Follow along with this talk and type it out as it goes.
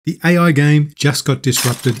The AI game just got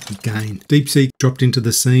disrupted again. DeepSeek dropped into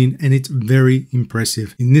the scene and it's very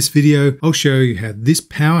impressive. In this video, I'll show you how this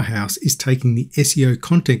powerhouse is taking the SEO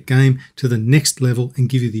content game to the next level and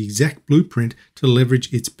give you the exact blueprint to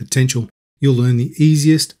leverage its potential. You'll learn the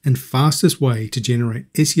easiest and fastest way to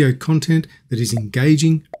generate SEO content that is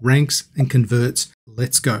engaging, ranks, and converts.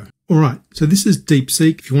 Let's go. All right, so this is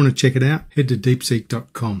DeepSeek. If you want to check it out, head to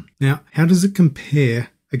deepseek.com. Now, how does it compare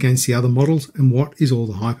against the other models and what is all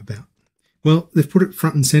the hype about? Well, they've put it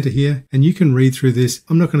front and center here and you can read through this.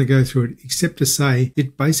 I'm not going to go through it except to say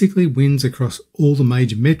it basically wins across all the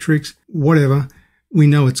major metrics, whatever. We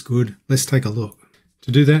know it's good. Let's take a look.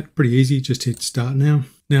 To do that, pretty easy. Just hit start now.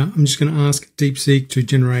 Now, I'm just going to ask DeepSeek to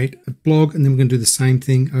generate a blog and then we're going to do the same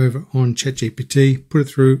thing over on ChatGPT, put it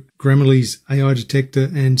through Grammarly's AI detector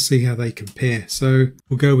and see how they compare. So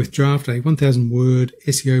we'll go with draft a 1000 word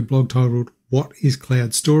SEO blog titled, "What is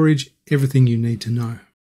cloud storage? Everything you need to know."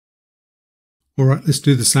 All right, let's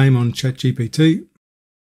do the same on ChatGPT.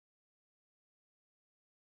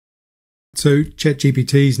 So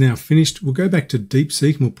ChatGPT is now finished. We'll go back to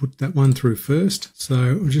DeepSeek and we'll put that one through first.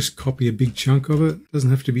 So we'll just copy a big chunk of it. Doesn't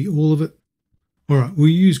have to be all of it. All right, we'll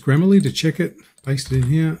use Grammarly to check it. Paste it in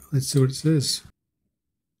here. Let's see what it says.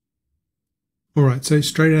 All right, so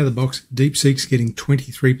straight out of the box, DeepSeek's getting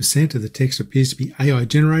 23% of the text appears to be AI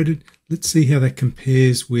generated. Let's see how that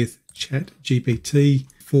compares with ChatGPT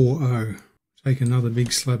 4.0. Take another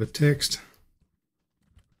big slab of text.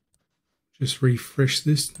 Just refresh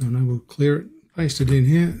this. Oh no, we'll clear it. Paste it in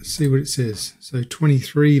here. See what it says. So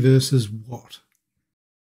 23 versus what?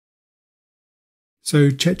 So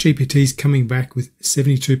ChatGPT is coming back with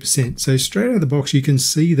 72%. So straight out of the box, you can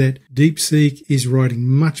see that DeepSeek is writing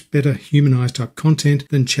much better humanized type content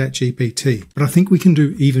than ChatGPT. But I think we can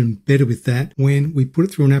do even better with that when we put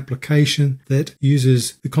it through an application that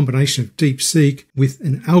uses the combination of DeepSeek with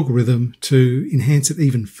an algorithm to enhance it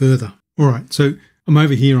even further. All right, so I'm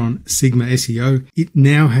over here on Sigma SEO. It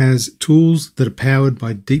now has tools that are powered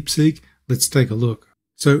by DeepSeek. Let's take a look.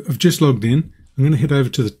 So I've just logged in. I'm going to head over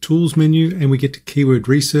to the tools menu and we get to keyword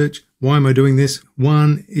research. Why am I doing this?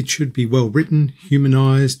 One, it should be well written,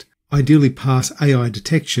 humanized, ideally pass AI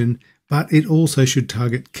detection, but it also should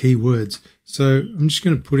target keywords. So I'm just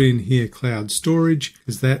going to put in here cloud storage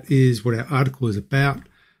because that is what our article is about.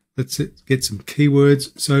 Let's get some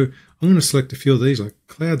keywords. So I'm going to select a few of these like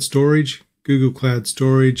cloud storage, Google Cloud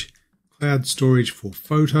Storage for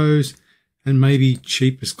photos, and maybe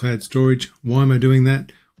cheapest cloud storage. Why am I doing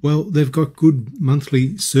that? Well, they've got good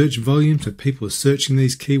monthly search volume, so people are searching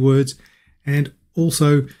these keywords, and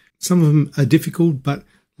also some of them are difficult, but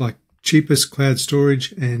like cheapest cloud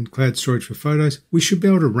storage and cloud storage for photos, we should be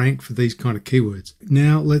able to rank for these kind of keywords.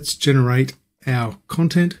 Now let's generate our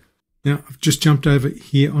content. Now I've just jumped over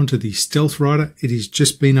here onto the Stealth Writer. It has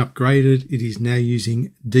just been upgraded. It is now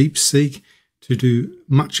using DeepSeek to do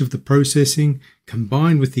much of the processing.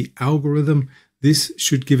 Combined with the algorithm, this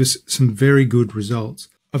should give us some very good results.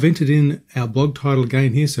 I've entered in our blog title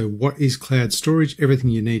again here. So what is cloud storage?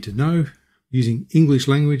 Everything you need to know. Using English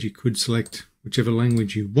language, you could select whichever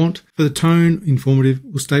language you want. For the tone, informative,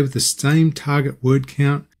 we'll stay with the same target word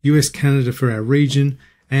count, US, Canada for our region.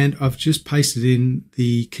 And I've just pasted in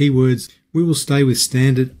the keywords. We will stay with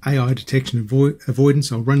standard AI detection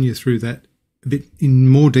avoidance. I'll run you through that a bit in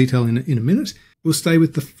more detail in a minute. We'll stay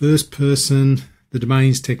with the first person, the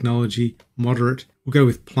domains, technology, moderate. We'll go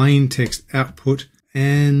with plain text output.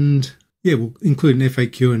 And yeah, we'll include an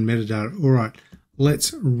FAQ and metadata. All right,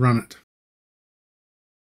 let's run it.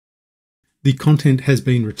 The content has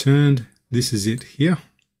been returned. This is it here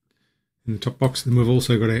in the top box. Then we've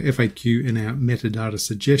also got our FAQ and our metadata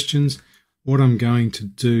suggestions. What I'm going to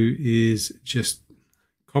do is just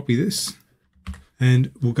copy this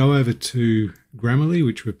and we'll go over to Grammarly,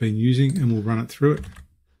 which we've been using, and we'll run it through it,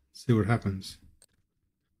 see what happens.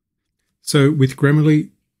 So with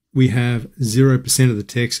Grammarly, we have 0% of the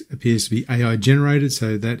text appears to be AI generated.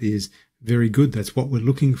 So that is very good. That's what we're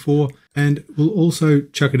looking for. And we'll also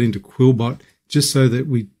chuck it into Quillbot just so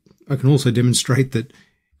that I can also demonstrate that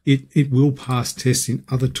it will pass tests in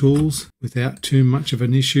other tools without too much of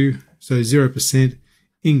an issue. So 0%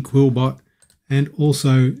 in Quillbot and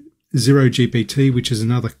also 0GPT, which is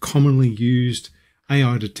another commonly used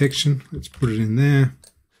AI detection. Let's put it in there.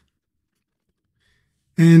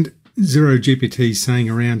 And 0GPT is saying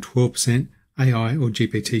around 12% AI or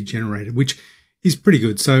GPT generated, which is pretty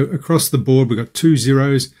good. So across the board, we've got 2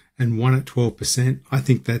 zeros and 1 at 12%. I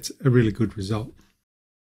think that's a really good result.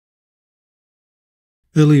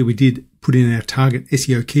 Earlier, we did put in our target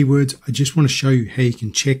SEO keywords. I just want to show you how you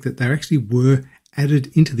can check that they actually were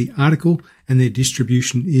added into the article and their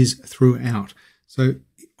distribution is throughout. So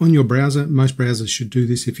on your browser, most browsers should do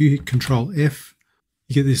this. If you hit Control F,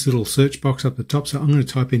 you get this little search box up the top. So I'm going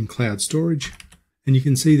to type in cloud storage, and you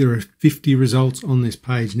can see there are 50 results on this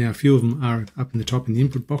page. Now, a few of them are up in the top in the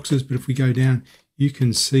input boxes, but if we go down, you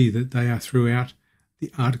can see that they are throughout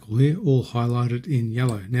the article here, all highlighted in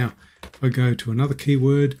yellow. Now, if I go to another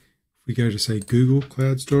keyword, if we go to say Google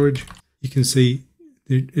cloud storage, you can see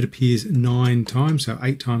that it appears 9 times, so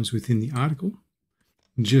 8 times within the article.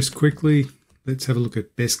 And just quickly, let's have a look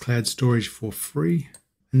at best cloud storage for free.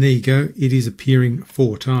 And there you go, it is appearing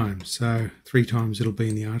 4 times. So 3 times it'll be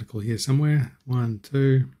in the article here somewhere. 1,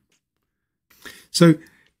 2. So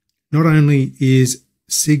not only is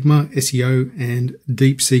Sigma SEO and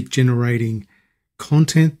DeepSeek generating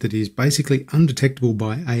content that is basically undetectable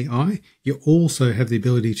by AI, you also have the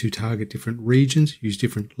ability to target different regions, use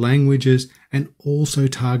different languages, and also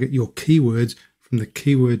target your keywords from the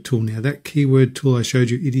keyword tool. Now, that keyword tool I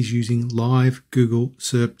showed you, it is using live Google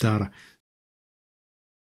SERP data.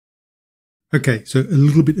 Okay, so a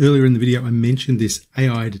little bit earlier in the video, I mentioned this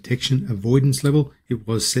AI detection avoidance level. It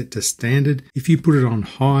was set to standard. If you put it on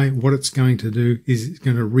high, what it's going to do is it's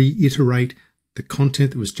going to reiterate the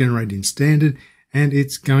content that was generated in standard, and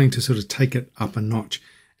it's going to sort of take it up a notch.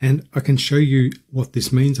 And I can show you what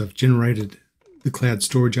this means. I've generated the cloud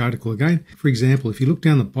storage article again. For example, if you look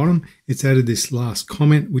down the bottom, it's added this last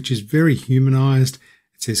comment, which is very humanized.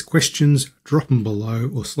 It says, questions, drop them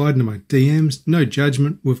below or slide into my DMs. No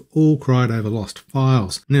judgment. We've all cried over lost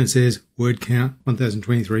files. And then it says, word count,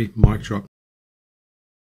 1023, mic drop.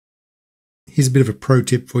 Here's a bit of a pro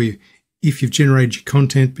tip for you. If you've generated your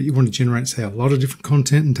content, but you want to generate, say, a lot of different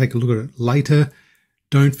content and take a look at it later,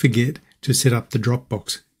 don't forget to set up the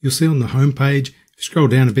Dropbox. You'll see on the home page, if you scroll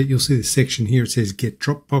down a bit, you'll see this section here. It says Get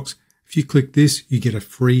Dropbox. If you click this, you get a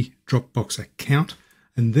free Dropbox account.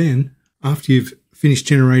 And then after you've finished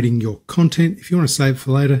generating your content, if you want to save it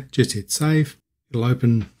for later, just hit save. It'll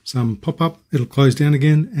open some pop-up. It'll close down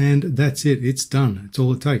again, and that's it. It's done. It's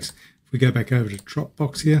all it takes. If we go back over to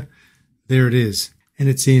Dropbox here, there it is. And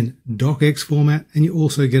it's in docx format, and you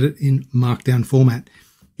also get it in markdown format.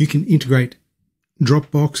 You can integrate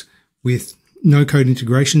Dropbox with no-code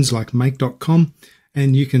integrations like make.com,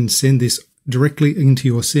 and you can send this directly into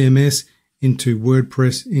your CMS, into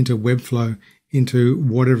WordPress, into Webflow, into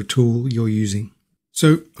whatever tool you're using.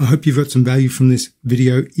 So I hope you've got some value from this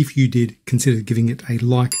video. If you did, consider giving it a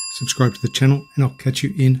like, subscribe to the channel, and I'll catch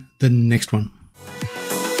you in the next one.